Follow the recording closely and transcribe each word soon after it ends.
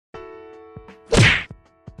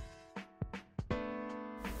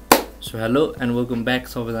So hello and welcome back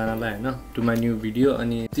सबैजनालाई हैन to my new video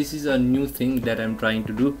अनि this is a new thing that I'm trying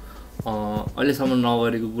to do अहिले सम्म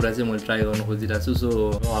नगरेको कुरा चाहिँ मैले ट्राई गर्न खोजिरहेको छु सो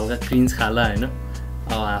हल्का क्रिन्ज खाला हैन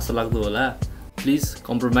हाँसो लाग्दो होला प्लिज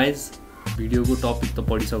कम्प्रोमाइज भिडियोको टपिक त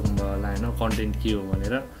पढिसक्नु भयो होला हैन कन्टेन्ट के हो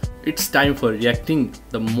भनेर it's time for reacting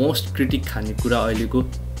the most critic खाने कुरा अहिलेको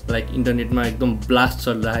लाइक इन्टरनेटमा एकदम ब्लास्ट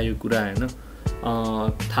चलिरहेको यो कुरा हैन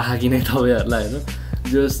थाहा किन तपाईहरुलाई हैन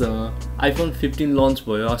जस iPhone 15 लन्च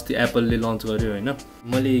भयो अस्ति एप्पलले लन्च गर्यो हैन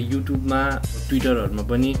मैले युट्युबमा ट्विटरहरुमा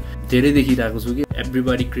पनि धेरै देखिरहेको छु कि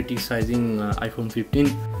एभ्रीबडी क्रिटिसाइजिङ iPhone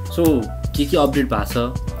 15 सो के अपडेट भएको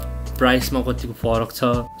छ प्राइसमा कतिको फरक छ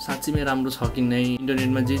साच्चैमै राम्रो छ कि नै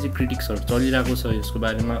इन्टरनेटमा जे क्रिटिक्सहरु चलिरहेको छ यसको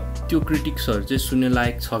बारेमा त्यो क्रिटिक्सहरु चाहिँ सुन्ने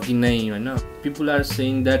लायक छ कि नै हैन पीपल are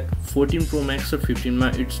saying that 14 Pro Max र 15 मा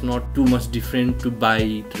it's not too much different to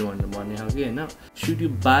buy भन्ने हो कि हैन should you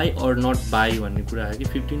by or not by भन्ने कुरा हो कि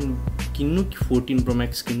 15 किन्नु कि 14 Pro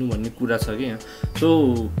Max किन्नु भन्ने कुरा छ कि सो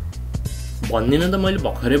भन्दिन त मैले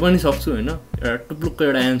भर्खरै पनि सक्छु हैन एउटा टुप्लुक्क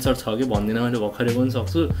एउटा आन्सर छ कि भन्दिन मैले भर्खरै पनि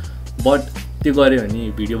सक्छु बट त्यो गर्यो भने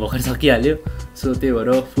भिडियो भर्खरै सकिहाल्यो सो त्यही भएर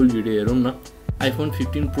फुल भिडियो हेरौँ न iPhone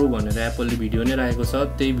 15 Pro भनेर एप्पलले भिडियो नै राखेको छ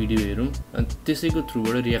त्यही भिडियो हेरौँ अनि त्यसैको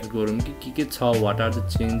थ्रुबाट रियाक्ट गरौँ कि के छ व्हाट आर द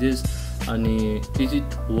चेन्जेस अनि is it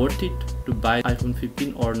worth it to buy iPhone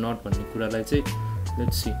 15 or not भन्ने कुरालाई चाहिँ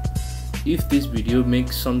let's see if this video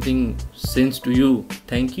makes something sense to you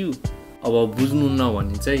thank you अब बुझ्नुहुन्न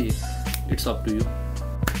भने चाहिँ it's up to you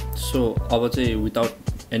so अब चाहिँ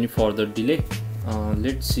without any further delay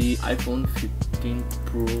let's see iPhone 15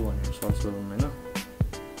 Pro भनेर search गरौँ हैन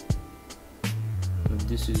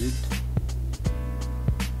this is it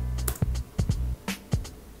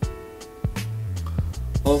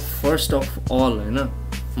first of all हैन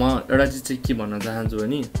म एउटा चाहिँ के भन्न चाहन्छु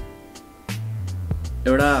भने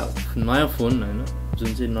एउटा नयाँ फोन हैन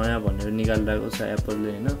जुन चाहिँ नयाँ भनेर निकालिरहेको छ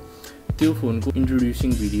एप्पलले हैन त्यो फोनको इन्ट्रोड्युसिङ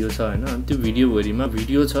भिडियो छ हैन त्यो भिडियो भरिमा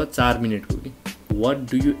भिडियो छ 4 मिनेटको कि what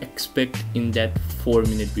do you expect in that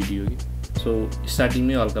 4-minute video so starting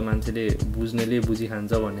में हल्का मान्छेले बुझ्नेले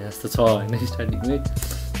बुझिखान्छ भन्ने जस्तो छ हैन स्टार्टिङ में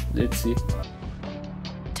let's see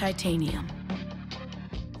titanium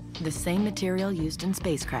the same material used in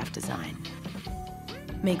spacecraft design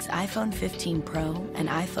makes iPhone 15 Pro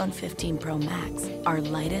and iPhone 15 Pro Max our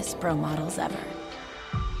lightest Pro models ever.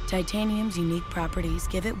 Titanium's unique properties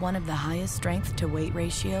give it one of the highest strength to weight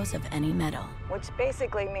ratios of any metal. Which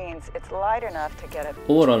basically means it's light enough to get it.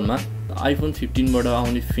 Overall ma iPhone 15 बाट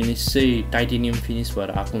आउने finish चाहिँ titanium finish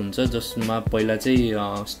भएर आएको हुन्छ जसमा पहिला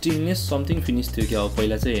चाहिँ stillness something finish थियो कि अब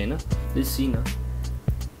पहिला चाहिँ हैन लेट्स सी न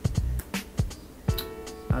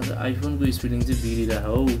आज आइफोन को स्पिडिङ चाहिँ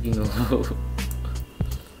बिरिरहेको हो किन हो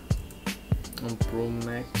pro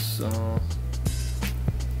Max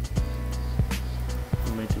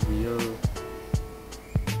material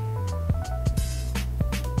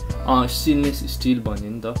stillness still भन्यो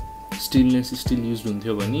नि त स्टिलनेस स्टिल युज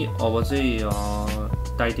हुन्थ्यो भने अब चाहिँ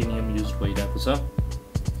टाइटेनियम युज भइरहेको छ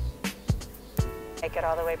Take it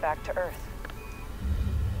all the way back to Earth.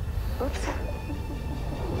 Oops.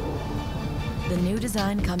 The new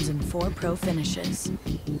design comes in 4 Pro finishes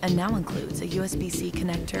and now includes a USB-C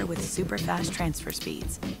connector with super fast transfer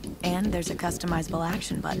speeds. And there's a customizable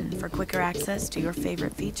action button for quicker access to your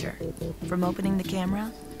favorite feature, from opening the camera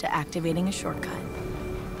to activating a shortcut.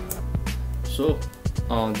 So,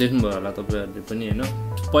 देख्नुभयो होला तपाईहरुले पनि हैन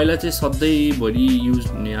पहिला चाहिँ सधैँभरि use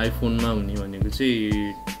हुने आइफोनमा हुने भनेको चाहिँ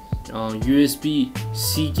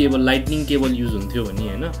USB-C cable lightning cable use हुन्थ्यो भने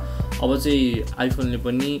हैन अब चाहिँ आइफोनले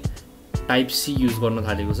पनि टाइप C युज गर्न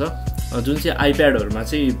थालेको छ जुन चाहिँ आइप्याडहरुमा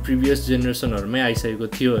चाहिँ प्रिभियस जेनेरेसनहरुमै आइसकेको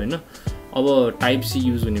थियो हैन अब टाइप C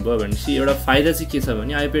युज हुने भयो भनेपछि एउटा फाइदा चाहिँ के छ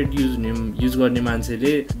भने आइप्याड युज गर्ने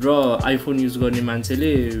मान्छेले र आइफोन युज गर्ने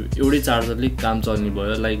मान्छेले एउटै चार्जरले काम चल्ने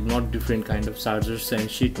भयो like not different kind of chargers and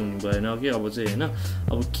shit हुने भएन कि अब चाहिँ हैन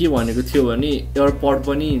अब के भनेको थियो भने एयरपड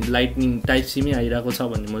पनि लाइटनिङ टाइप C मै आइरहेको छ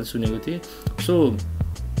भन्ने मैले सुनेको थिएँ सो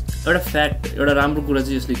एउटा फ्याक्ट एउटा राम्रो कुरा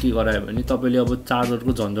चाहिँ यसले के गरायो भने तपाईले अब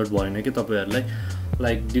चार्जरको झन्झट भएन कि तपाईहरुलाई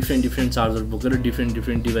लाइक डिफरेन्ट चार्जर बोकेर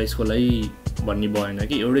डिफरेन्ट डिभाइसको लागि भन्ने भएन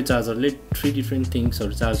कि एउटै चार्जरले 3 डिफरेन्ट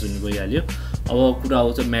थिङ्सहरु चार्ज हुने भइहाल्यो अब कुरा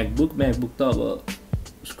आउँछ म्याकबुक त अब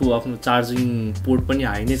उसको आफ्नो चार्जिङ पोर्ट पनि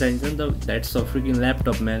हाई नै चाहिन्छ नि त that's a freaking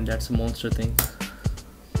laptop man that's a monster thing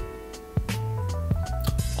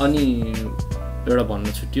अनि एउटा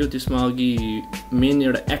भन्न छुट्यो त्यसमा अघि मेन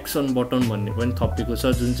एउटा एक्सन बटन भन्ने पनि थपेको छ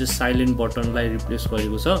जुन चाहिँ साइलेन्ट बटनलाई रिप्लेस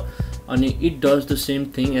गरेको छ अनि it does the same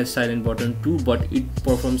thing as silent button to but it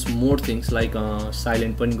परफर्म्स more things like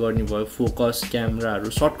silent पनि गर्ने भयो फोकस क्यामेराहरू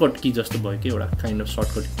सर्टकट की जस्तो भयो कि एउटा काइन्ड अफ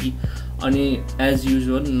सर्टकट की अनि एज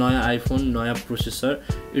युजुअल नयाँ आइफोन नयाँ processor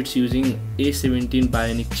it's using A17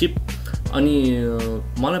 bionic cheap अनि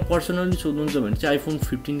मलाई पर्सनली सोध्नुहुन्छ भने चाहिँ आइफोन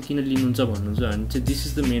 15 किन लिनुहुन्छ भन्नुहुन्छ भने चाहिँ this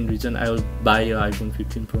is the main reason I will by a iPhone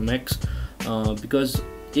 15 pro Max because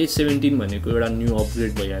A17 भनेको एउटा न्यू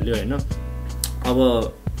अपग्रेड भइहाल्यो होइन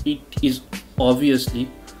अब it is obviously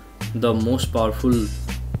the most powerful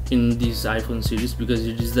in this iPhone series because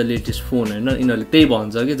it is the latest phone हैन इनीहरुले त्यही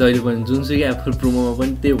भन्छ के जहिले पनि जुनसुकै एप्पल प्रोमोमा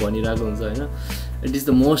पनि त्यही भनिरहेको हुन्छ हैन it is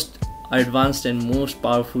the most advanced and most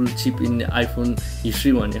powerful chip in iPhone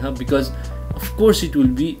history भने because of course it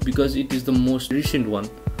will be because it is the most recent one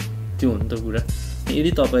त्यो हो नि त कुरा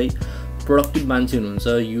यदि तपाई प्रोडक्टिभ मान्छे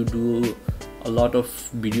हुनुहुन्छ you do a lot of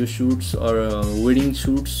video shoots or wedding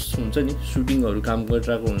shoots हुन्छ नि सुटिङहरु काम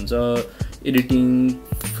गरिरहेको हुन्छ एडिटिङ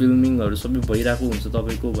फिल्मिङहरु सबै भइरहेको हुन्छ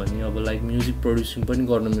तपाईको भन्ने अब लाइक म्युजिक प्रोड्युसिङ पनि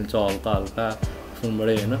गर्न मिल्छ हल्का हल्का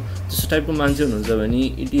फोनबाटै हैन त्यस्तो टाइपको मान्छे हुनुहुन्छ भने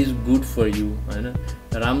it is good for you हैन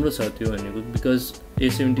राम्रो छ त्यो भनेको बिकज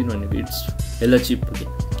A17 भनेको इट्स हेला चिप हो कि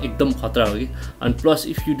एकदम खतरा हो कि and plus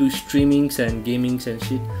if you do streamings and gamings and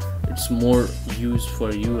shit it's more used for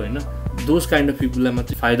you हैन those kind of people लाई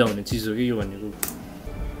मात्र फाइदा हुने चीज हो कि यो भनेको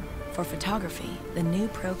For photography, the new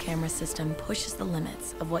Pro camera system pushes the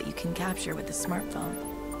limits of what you can capture with a smartphone.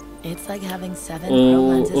 It's like having 7 Pro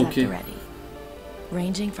lenses at the ready,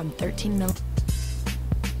 ranging from 13 mil.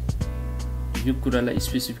 यो कुरालाई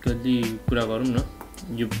स्पेसिफिकली कुरा गरौँ न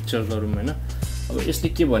यो पिक्चर गरौँ हैन अब यसले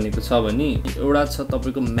के भनेको छ भने एउटा छ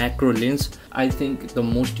तपाईको macro lens I think the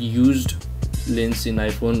most used lens in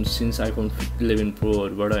iPhone since iPhone 11 pro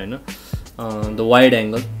हरुबाट हैन the wide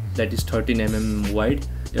angle that is 13mm wide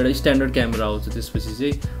एउटा स्ट्यान्डर्ड क्यामेरा आउँछ त्यसपछि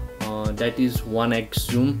चाहिँ दैट इज 1x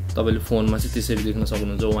जुम तपाईले फोनमा चाहिँ त्यसरी देख्न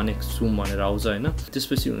सक्नुहुन्छ 1x जुम भनेर आउँछ हैन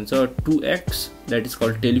त्यसपछि हुन्छ 2x that is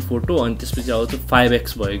called telephoto अनि त्यसपछि आउँछ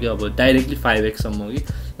 5x भयो कि अब डाइरेक्टली 5x सम्म कि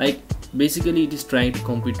like basically it is trying to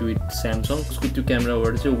compete with Samsung उसको त्यो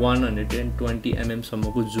क्यामेराबाट चाहिँ 120mm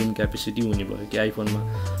सम्मको जुम क्यापेसिटी हुने भयो कि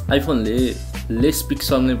आइफोनले लेस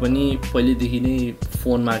पिक्सलले पनि पहिलेदेखि नै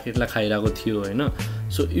फोन मार्केटलाई खाइरहेको थियो हैन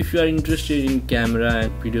So if you are interested in camera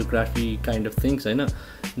and videography kind of things, I know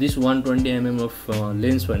this 120mm of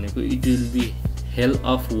lens भनेको it will be hell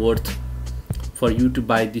of worth for you to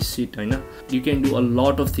buy this shit, I know. You can do a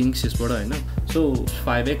lot of things यसबाट हैन. So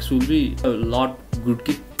 5x will be a lot good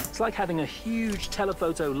kit. It's like having a huge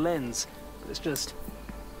telephoto lens, but it's just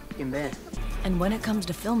in there. And when it comes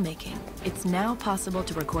to filmmaking, it's now possible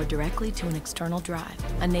to record directly to an external drive,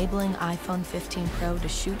 enabling iPhone 15 Pro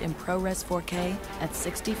to shoot in ProRes 4K at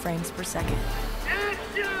 60 frames per second.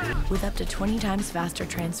 With up to 20 times faster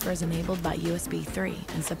transfers enabled by USB 3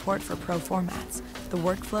 and support for Pro formats, the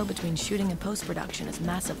workflow between shooting and post-production is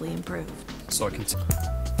massively improved. So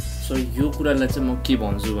यो कुरालाई चाहिँ म के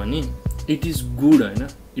भन्छु भने it is good हैन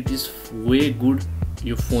it is way good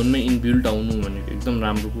यो फोनमै इनबिल्ट आउनु भनेको एकदम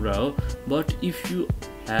राम्रो कुरा हो but if you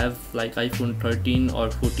have like iPhone 13 or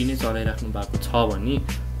 14 नै चलाइराख्नु भएको छ भने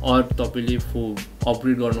अर तपाईले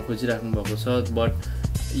अपग्रेड गर्न खोजिराख्नु भएको छ but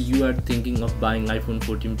you are thinking of buying iPhone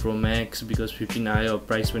 14 pro Max because 15 आयो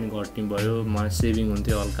प्राइस पनि घट्ने भयो मलाई सेभिङ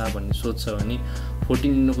हुन्थ्यो हल्का भन्ने सोच छ भने 14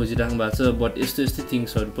 लिन खोजिराख्नु भएको छ बट यस्तै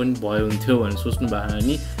थिङ्सहरू पनि भयो हुन्थ्यो भनेर सोच्नु भयो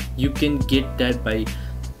भने you can get that by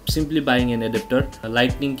simply buying an adapter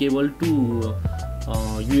lightning cable to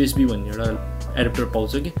USB भन्ने एउटा एडेप्टर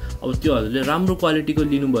पाउँछ कि अब त्यो हजुरले राम्रो क्वालिटीको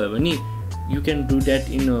लिनुभयो भने you can do that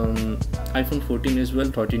in iPhone 14 as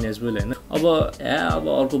well 13 as well हैन अब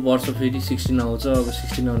अर्को वर्ष फेरि 16 आउँछ अब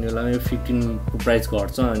 16 आउने बेलामा 15 को प्राइस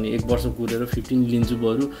घट्छ अनि एक वर्ष कुरेर 15 लिन्छु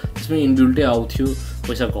बरु त्यसमा इनबिल्टै आउँथ्यो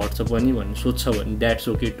पैसा घट्छ पनि भन्ने सोच्छ भने द्याट्स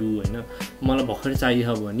ओके टु हैन मलाई भर्खरै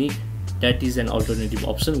चाहियो भने that is an alternative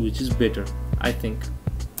option which is better I think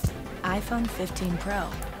iPhone 15 Pro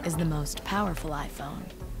is the most powerful iPhone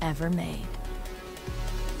ever made.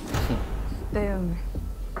 Boom.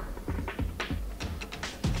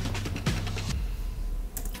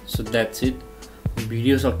 So that's it.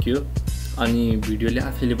 Video सक्यो अनि भिडियोले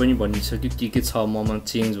आफैले पनि भनिसक्यो के छ ममा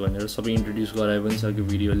चेन्ज भनेर सबै इन्ट्रोड्युस गराए पनि सक्यो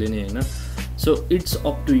भिडियोले नै हैन so it's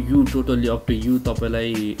up to you totally up to you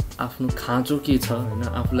तपाईलाई आफ्नो खाँचो के छ हैन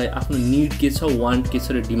आफुलाई आफ्नो नीड के छ वान्ट के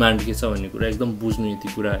छ र डिमान्ड के छ भन्ने कुरा एकदम बुझ्नु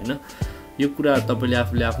यति कुरा हैन यो कुरा तपाईले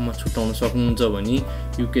आफुले आफुमा छुटाउन सक्नुहुन्छ भने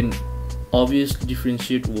you can obviously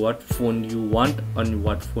differentiate what phone you want and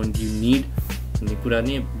what phone you need भन्ने कुरा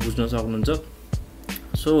नै बुझ्न सक्नुहुन्छ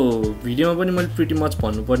सो भिडियोमा पनि मैले प्रिटी मच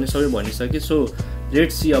भन्नुपर्ने सबै भनिसके so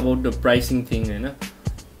let's see about the pricing thing हैन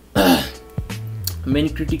मेन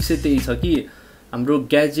क्रिटिक्स चाहिँ त्यही छ कि हाम्रो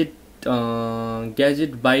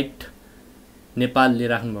ग्याजेट बाइट नेपालले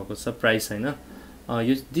राख्नु भएको छ प्राइस हैन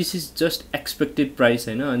this is just expected price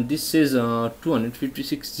हैन अनि दिस इज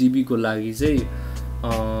 256 GB को लागि चाहिँ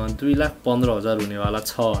 2,15,000 हुनेवाला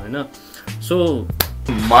छ हैन सो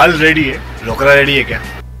माल रेडी है रोकरा रेडी है क्या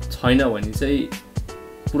छैन भने चाहिँ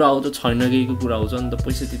कुरा आउँछ छैन केहीको कुरा आउँछ नि त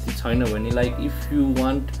पैसा त्यति छैन भने like if you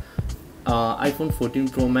want iPhone 14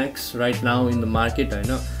 Pro Max right now in the market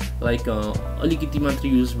हैन लाइक अलिकति मात्र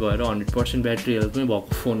युज भएर 100% ब्याट्री हेल्थमै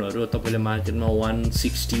भएको फोनहरु तपाईले मार्केटमा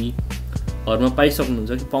 160 हरुमा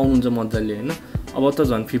पाइसक्नुहुन्छ कि पाउनुहुन्छ मज्जाले हैन अब त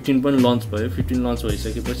झन् 15 पनि लन्च भयो 15 लन्च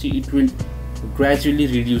भइसकेपछि इट विल ग्रेजुअली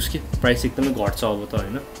रिड्युस के प्राइस एकदमै घट्छ अब त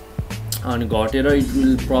हैन अनि घटेर it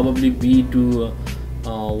will probably be to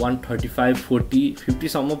 135 40 50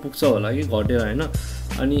 सम्म पुग्छ होला कि घटेर हैन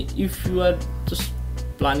अनि if you are just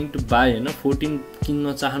planning to buy हैन 14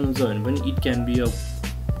 किन्न चाहनुहुन्छ भने पनि it can be a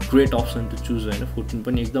great option to choose हैन 14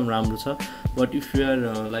 पनि एकदम राम्रो छ but if you are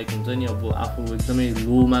like हुन्छ नि अब आफू एकदमै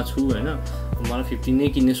लोमा छु हैन मलाई 15 नै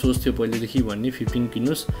किन्ने सोच थियो पहिलेदेखि भन्ने 15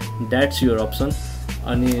 किन्नुस् द्याट्स योर अप्सन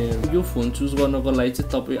अनि यो फोन चुज गर्नको लागि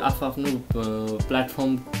चाहिँ तपाई आफ्नो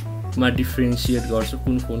प्लेटफर्ममा डिफरेन्शिएट गर्छ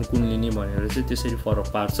कुन फोन कुन लिने भनेर चाहिँ त्यसरी फरक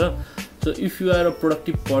पार्छ so if you are a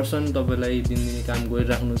productive person तपाईलाई दिनदिनै काम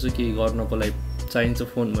गरिराख्नु छ केही गर्नको लागि चाहिन्छ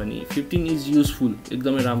फोन भने 15 इज युजफुल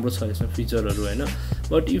एकदमै राम्रो छ यसमा फिचरहरु हैन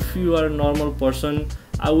but if you are normal person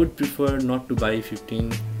I would prefer not to buy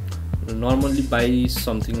 15 normally by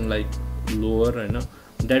something like lower हैन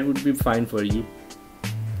that would be fine for you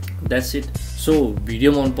that's it so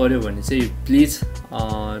video मन पर्यो भने चाहिँ प्लिज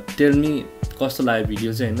टेल मी कस्तो लाग्यो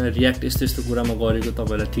भिडियो चाहिँ हैन react यस्तो कुरामा गरेको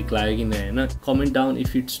तपाईलाई ठीक लाग्यो कि हैन comment down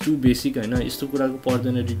if it's to basic हैन यस्तो कुराको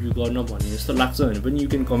पर्दैन रिभ्यु गर्न भन्ने जस्तो लाग्छ भने पनि यु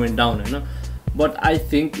क्यान कमेन्ट डाउन हैन but I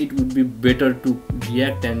think it would be better to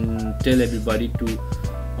react and tell everybody to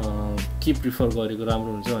keep prefer गरेको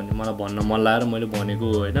राम्रो हुन्छ भन्ने मलाई भन्न मन लाग्यो र मैले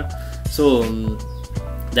भनेको हो हैन so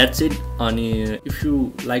that's it अनि if you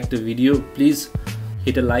like the video please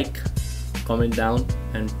hit a like comment down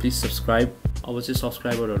and please subscribe अब चाहिँ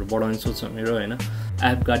सब्स्क्राइबरहरु बढाउने सोच छ मेरो हैन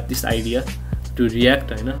I have got this idea to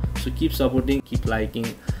react हैन so keep supporting keep liking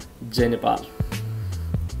जय नेपाल